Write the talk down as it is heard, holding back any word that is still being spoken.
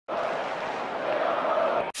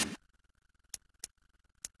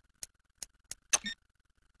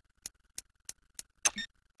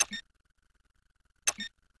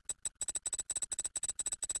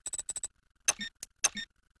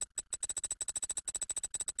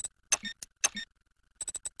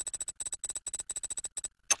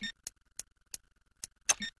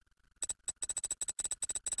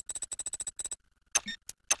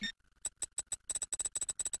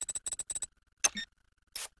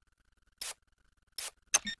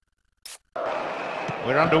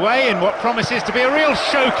We're underway in what promises to be a real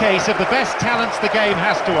showcase of the best talents the game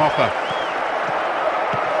has to offer.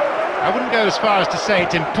 I wouldn't go as far as to say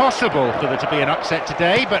it's impossible for there to be an upset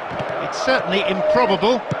today, but it's certainly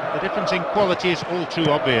improbable. The difference in quality is all too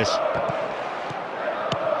obvious.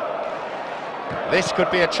 This could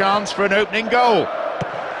be a chance for an opening goal.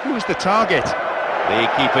 Who's the target? The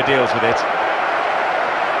keeper deals with it.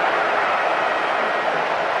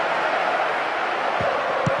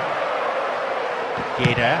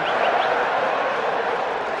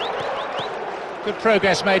 Good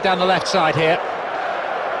progress made down the left side here.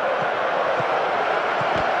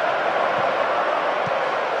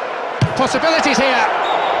 Possibilities here.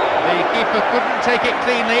 The keeper couldn't take it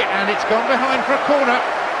cleanly and it's gone behind for a corner.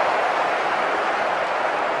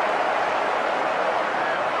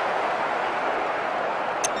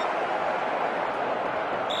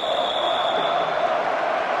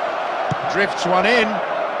 Drifts one in.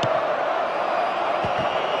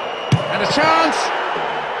 And a chance!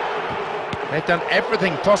 They've done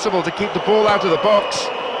everything possible to keep the ball out of the box.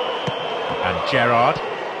 And Gerrard.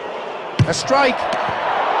 A strike!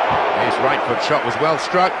 His right foot shot was well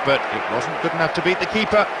struck, but it wasn't good enough to beat the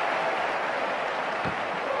keeper.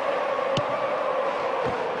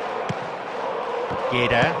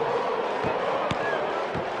 Geda.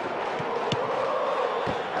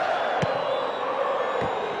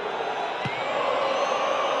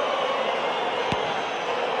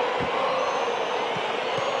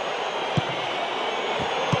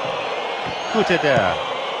 Kutada.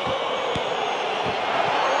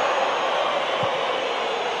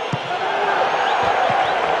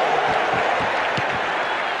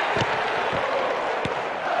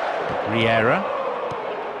 Riera.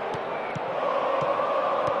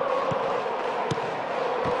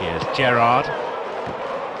 Here's Gerrard.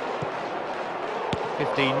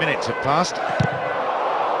 15 minutes have passed.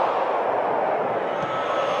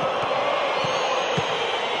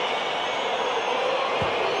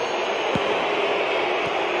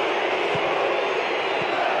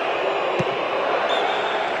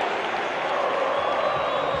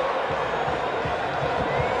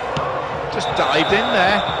 Just dived in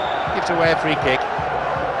there, gives away a free kick.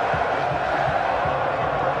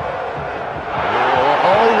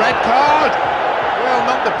 Oh, red card! Well,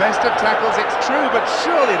 not the best of tackles, it's true, but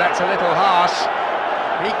surely that's a little harsh.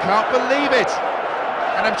 He can't believe it.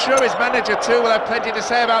 And I'm sure his manager too will have plenty to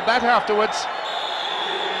say about that afterwards.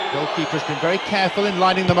 Goalkeeper's been very careful in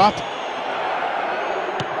lining them up.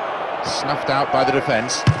 Snuffed out by the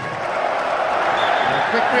defence. A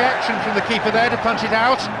quick reaction from the keeper there to punch it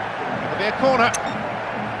out. It'll be a corner.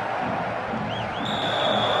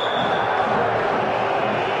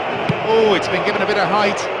 Oh, it's been given a bit of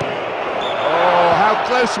height. Oh, how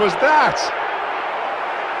close was that?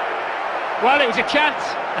 Well, it was a chance,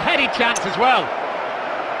 a heady chance as well.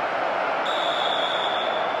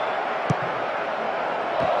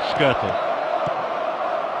 Skirtle.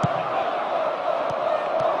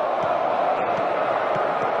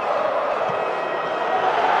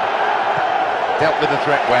 Dealt with the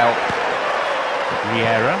threat well.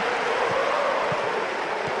 Riera.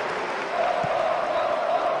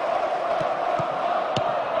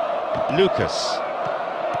 Lucas.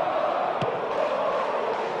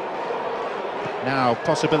 Now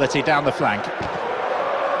possibility down the flank.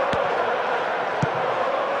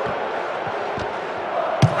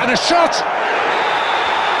 And a shot!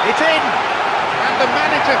 It's in! And the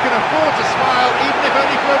manager can afford to smile, even if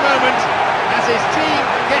only for a moment, as his team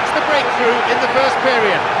gets the breakthrough in the first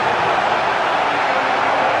period.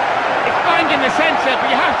 It's banged in the centre, but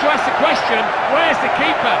you have to ask the question, where's the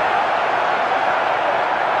keeper?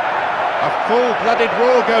 A full-blooded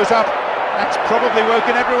roar goes up. That's probably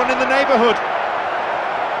woken everyone in the neighbourhood.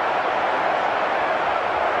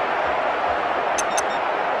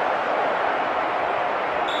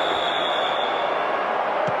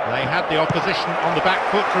 They had the opposition on the back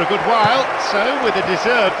foot for a good while, so with a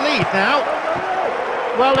deserved lead now.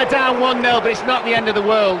 Well, they're down 1-0, but it's not the end of the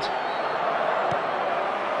world.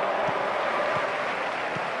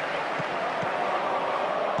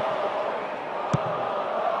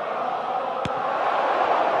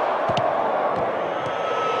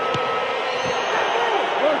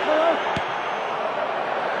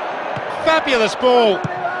 Fabulous ball.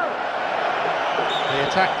 The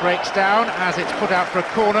attack breaks down as it's put out for a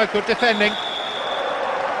corner. Good defending.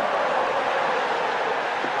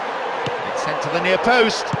 It's sent to the near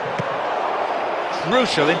post.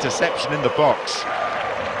 Crucial interception in the box.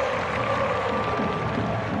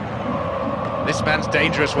 This man's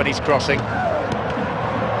dangerous when he's crossing.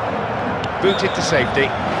 Booted to safety.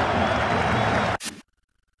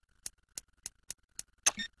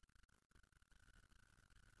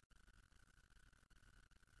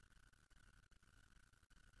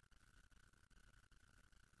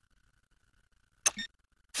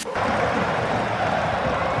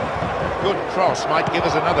 Cross might give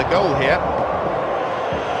us another goal here.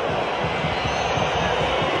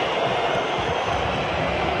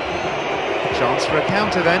 Chance for a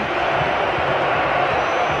counter then.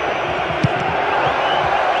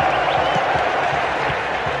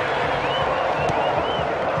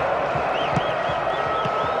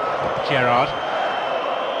 Gerrard.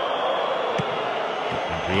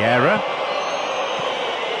 And Vieira.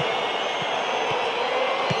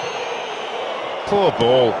 Poor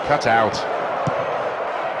ball, cut out.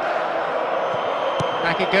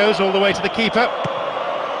 Back it goes all the way to the keeper.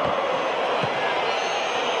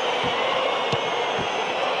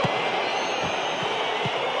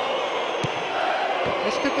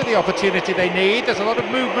 This could be the opportunity they need. There's a lot of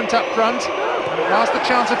movement up front. And at last the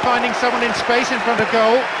chance of finding someone in space in front of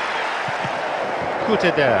goal.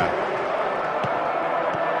 Kuteder.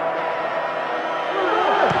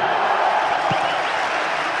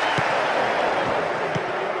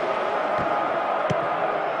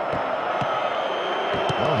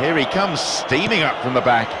 Well, here he comes, steaming up from the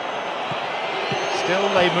back. Still,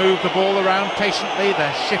 they move the ball around patiently.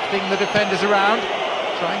 They're shifting the defenders around,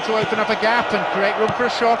 trying to open up a gap and create room for a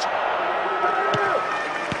shot.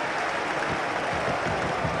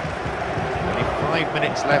 Only 5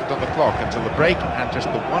 minutes left on the clock until the break, and just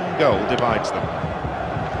the one goal divides them.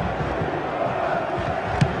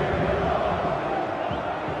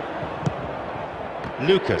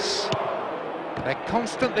 Lucas. They're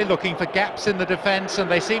constantly looking for gaps in the defence, and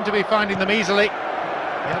they seem to be finding them easily.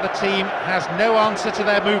 The other team has no answer to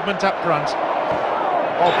their movement up front.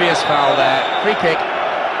 Obvious foul there, free kick.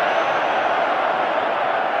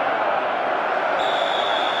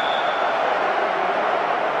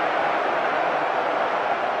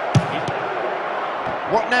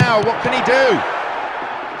 What now? What can he do?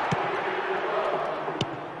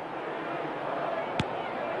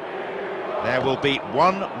 There will be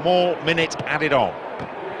 1 more minute added on.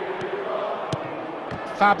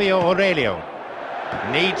 Fabio Aurelio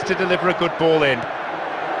needs to deliver a good ball in.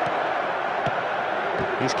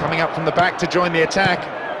 He's coming up from the back to join the attack.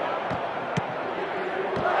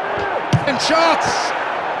 And shots!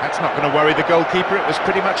 That's not going to worry the goalkeeper, it was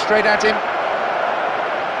pretty much straight at him.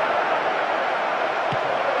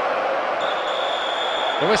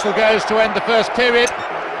 The whistle goes to end the first period,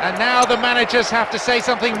 and now the managers have to say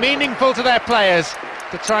something meaningful to their players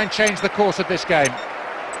to try and change the course of this game.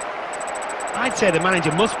 I'd say the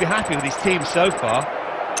manager must be happy with his team so far.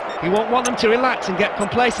 He won't want them to relax and get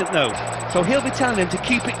complacent though, so he'll be telling them to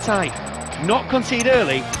keep it tight, not concede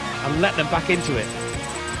early and let them back into it.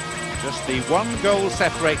 Just the one goal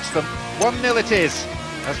separates them. 1-0 it is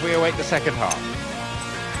as we await the second half.